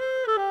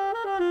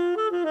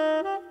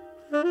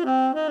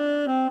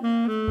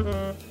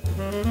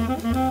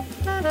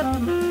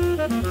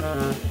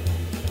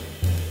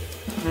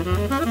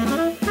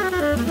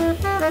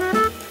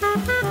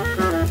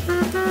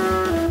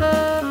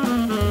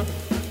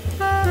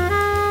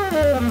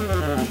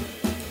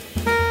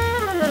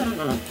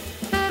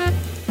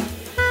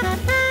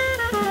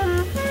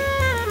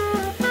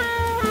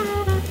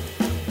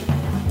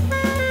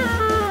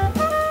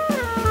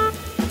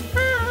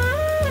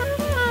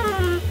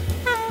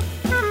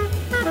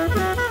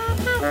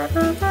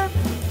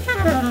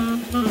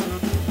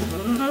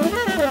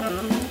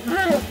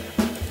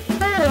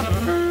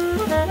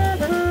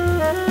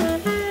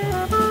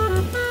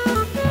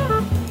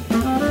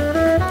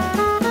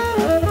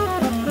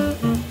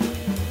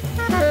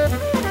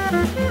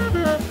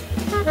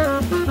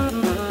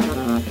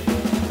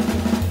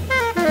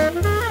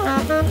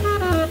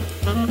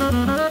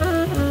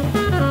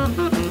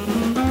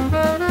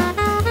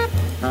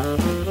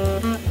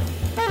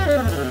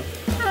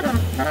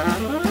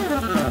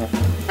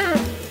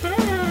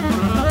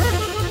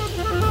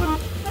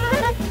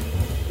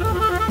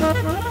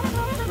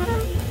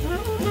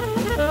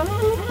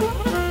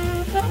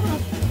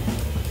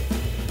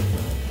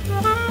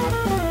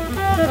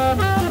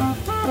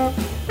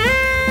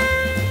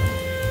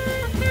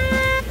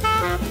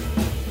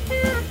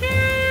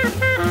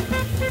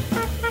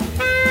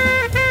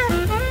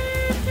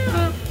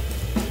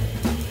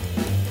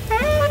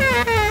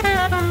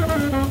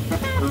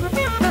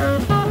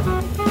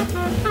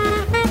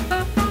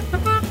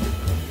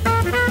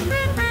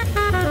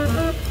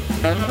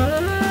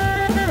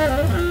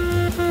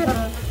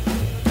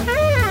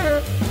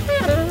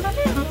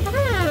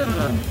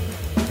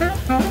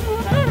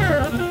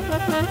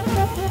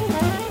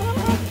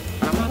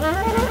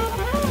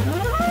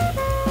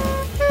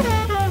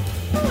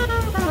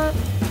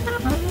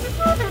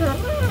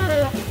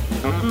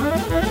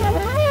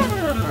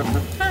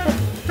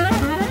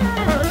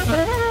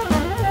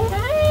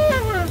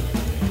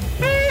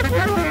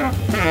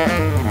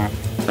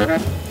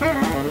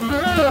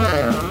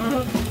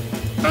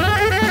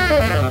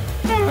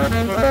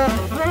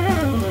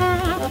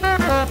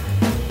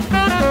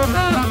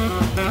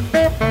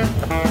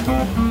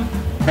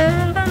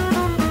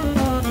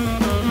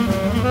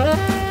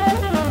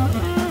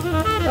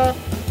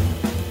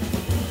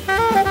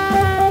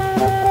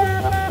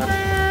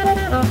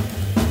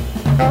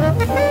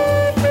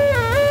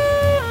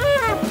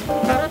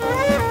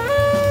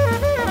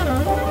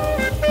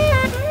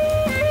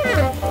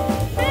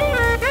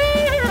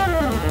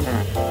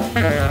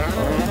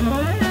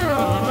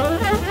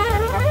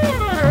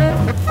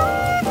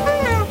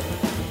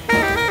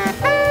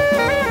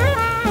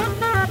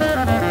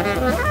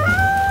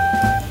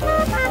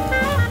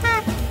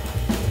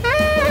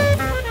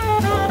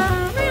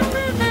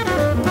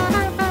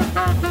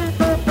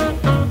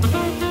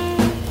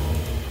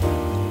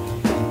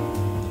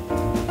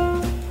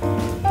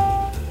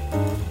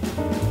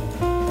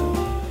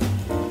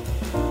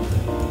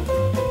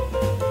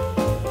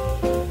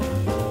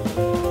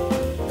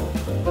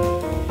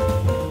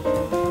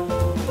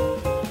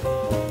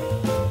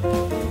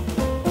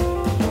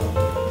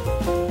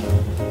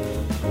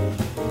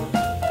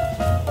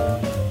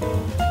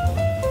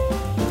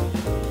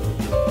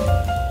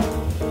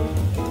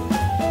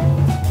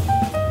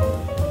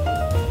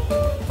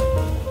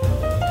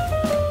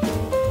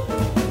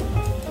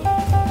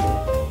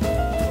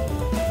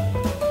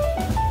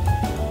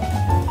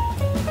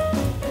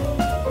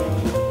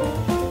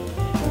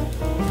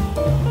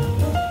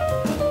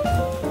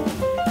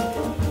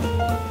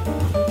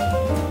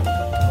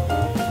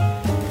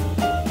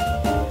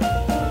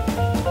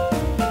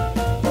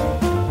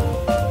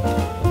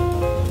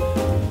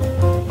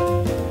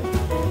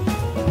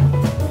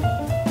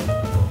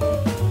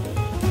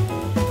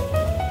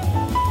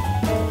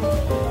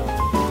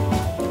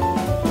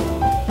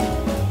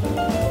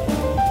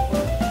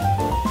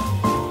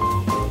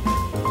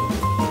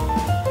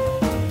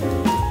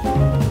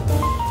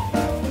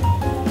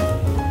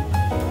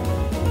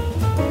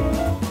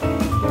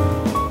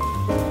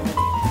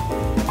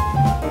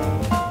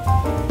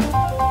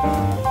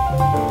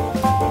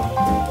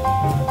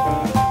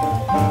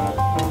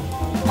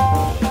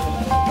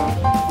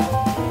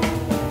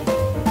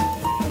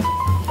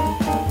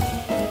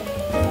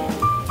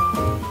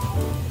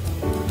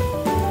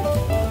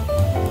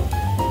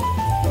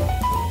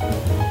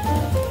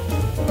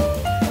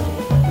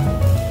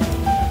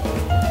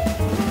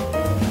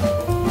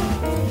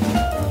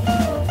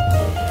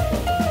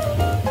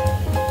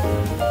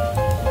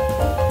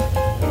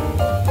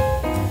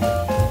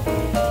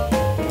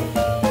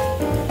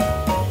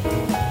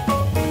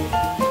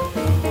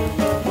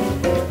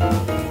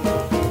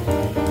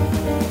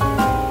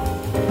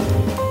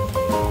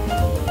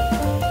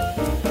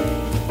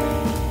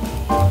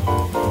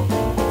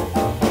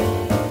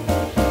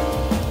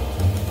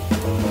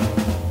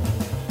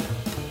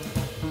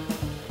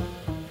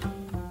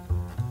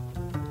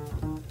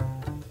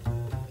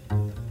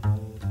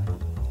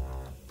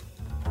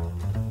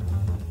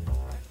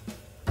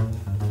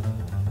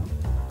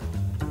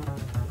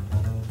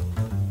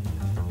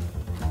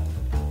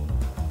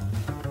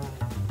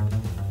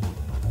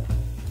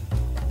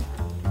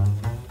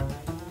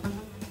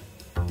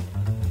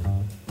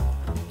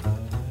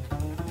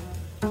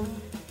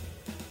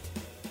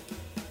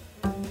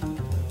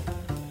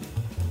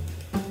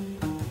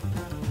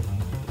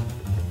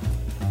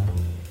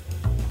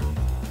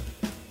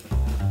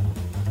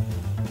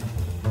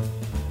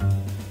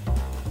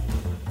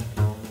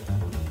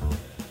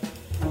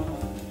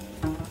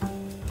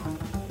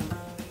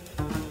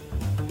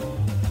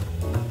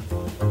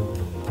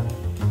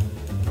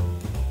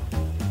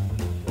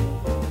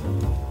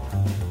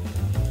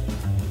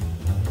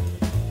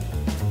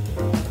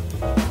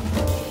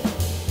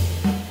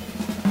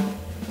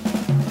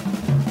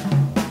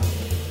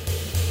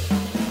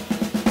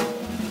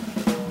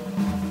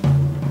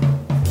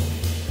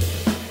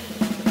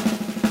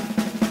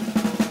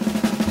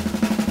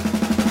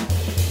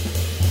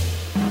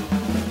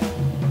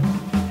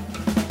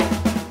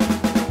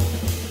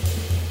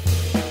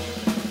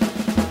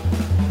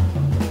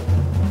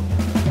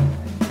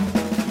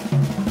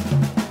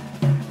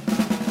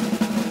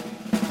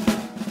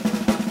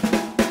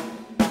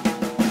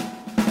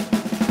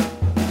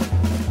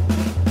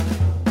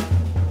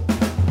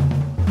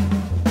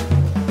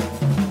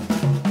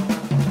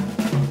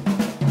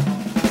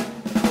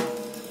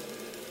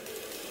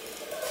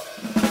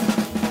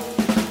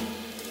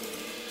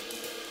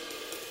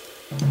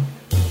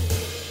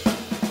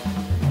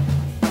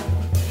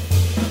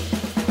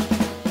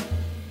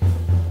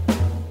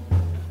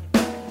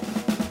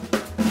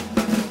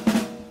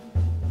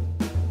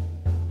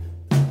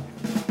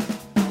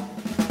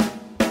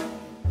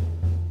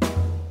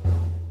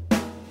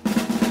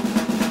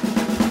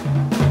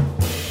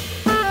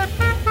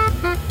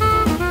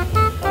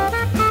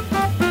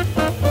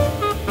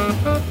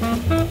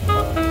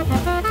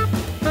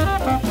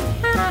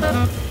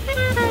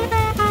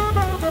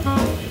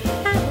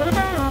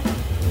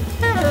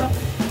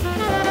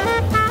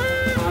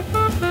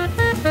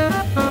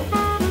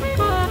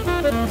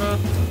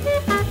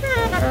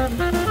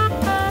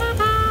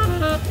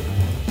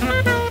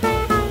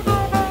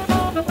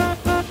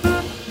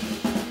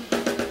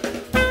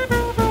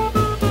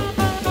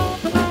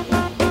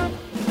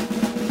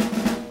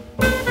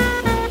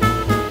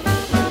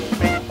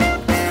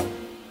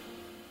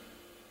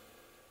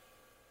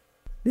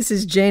 This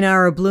is Jane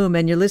Ara Bloom,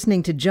 and you're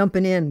listening to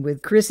Jumpin' In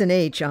with Chris and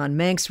H on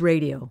Manx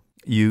Radio.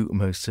 You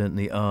most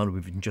certainly are.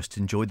 We've just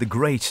enjoyed the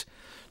great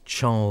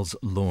Charles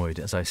Lloyd,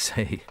 as I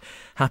say.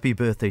 Happy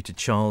birthday to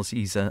Charles.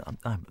 He's I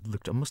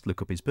must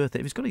look up his birthday.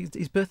 Have you got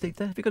his birthday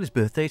there? Have you got his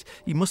birthday?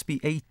 He must be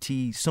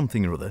 80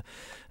 something or other.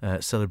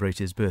 Celebrated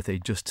his birthday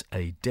just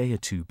a day or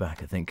two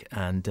back, I think,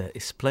 and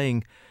is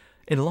playing,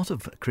 in a lot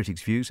of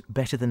critics' views,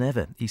 better than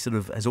ever. He sort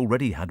of has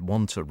already had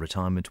one sort of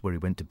retirement where he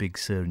went to Big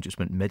Sur and just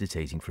went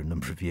meditating for a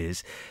number of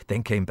years,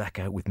 then came back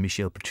out with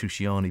Michel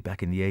Petrucciani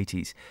back in the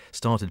 80s,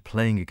 started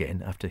playing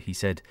again after he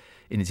said,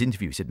 in his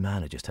interview, he said,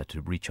 man, I just had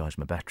to recharge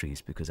my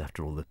batteries because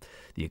after all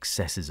the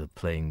excesses of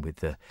playing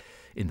with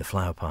in the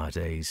Flower Power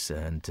days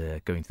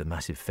and going to the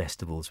massive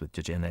festivals with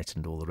Judge Annette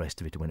and all the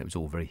rest of it when it was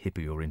all very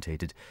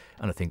hippie-orientated,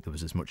 and I think there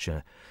was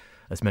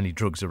as many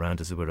drugs around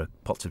as there were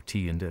pots of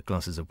tea and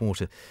glasses of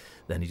water,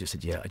 then he just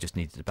said, yeah, I just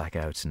needed to back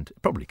out, and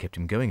it probably kept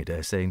him going, I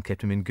dare say, and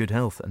kept him in good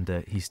health, and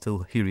here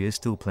he is,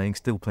 still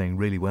playing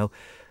really well,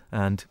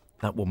 and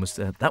that one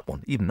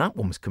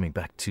was coming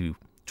back to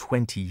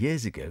 20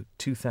 years ago,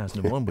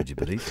 2001, would you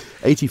believe?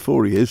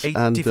 84 he is.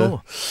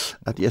 84.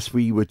 And yes,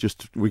 we were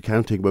just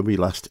recounting when we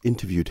last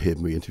interviewed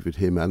him. We interviewed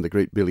him and the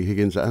great Billy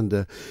Higgins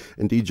and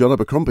indeed John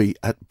Abercrombie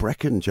at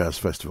Brecon Jazz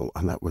Festival,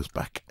 and that was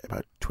back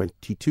about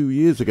 22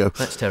 years ago.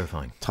 That's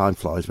terrifying. Time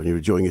flies when you're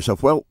enjoying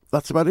yourself. Well,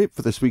 that's about it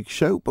for this week's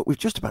show, but we've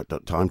just about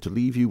got time to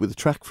leave you with a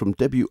track from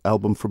debut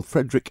album from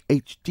Frederick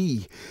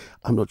H.D.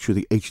 I'm not sure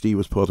the H.D.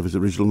 was part of his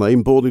original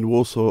name. Born in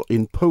Warsaw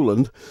in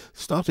Poland,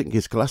 starting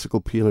his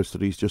classical piano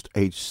studies just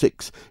age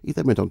 6, he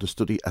then went on to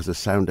study as a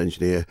sound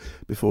engineer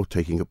before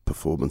taking a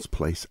performance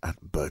place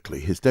at Berkeley.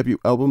 His debut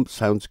album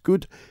sounds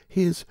good.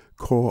 Here's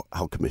Core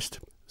Alchemist.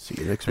 See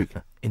you next week.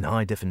 In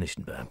high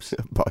definition, perhaps.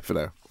 Bye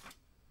for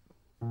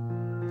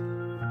now.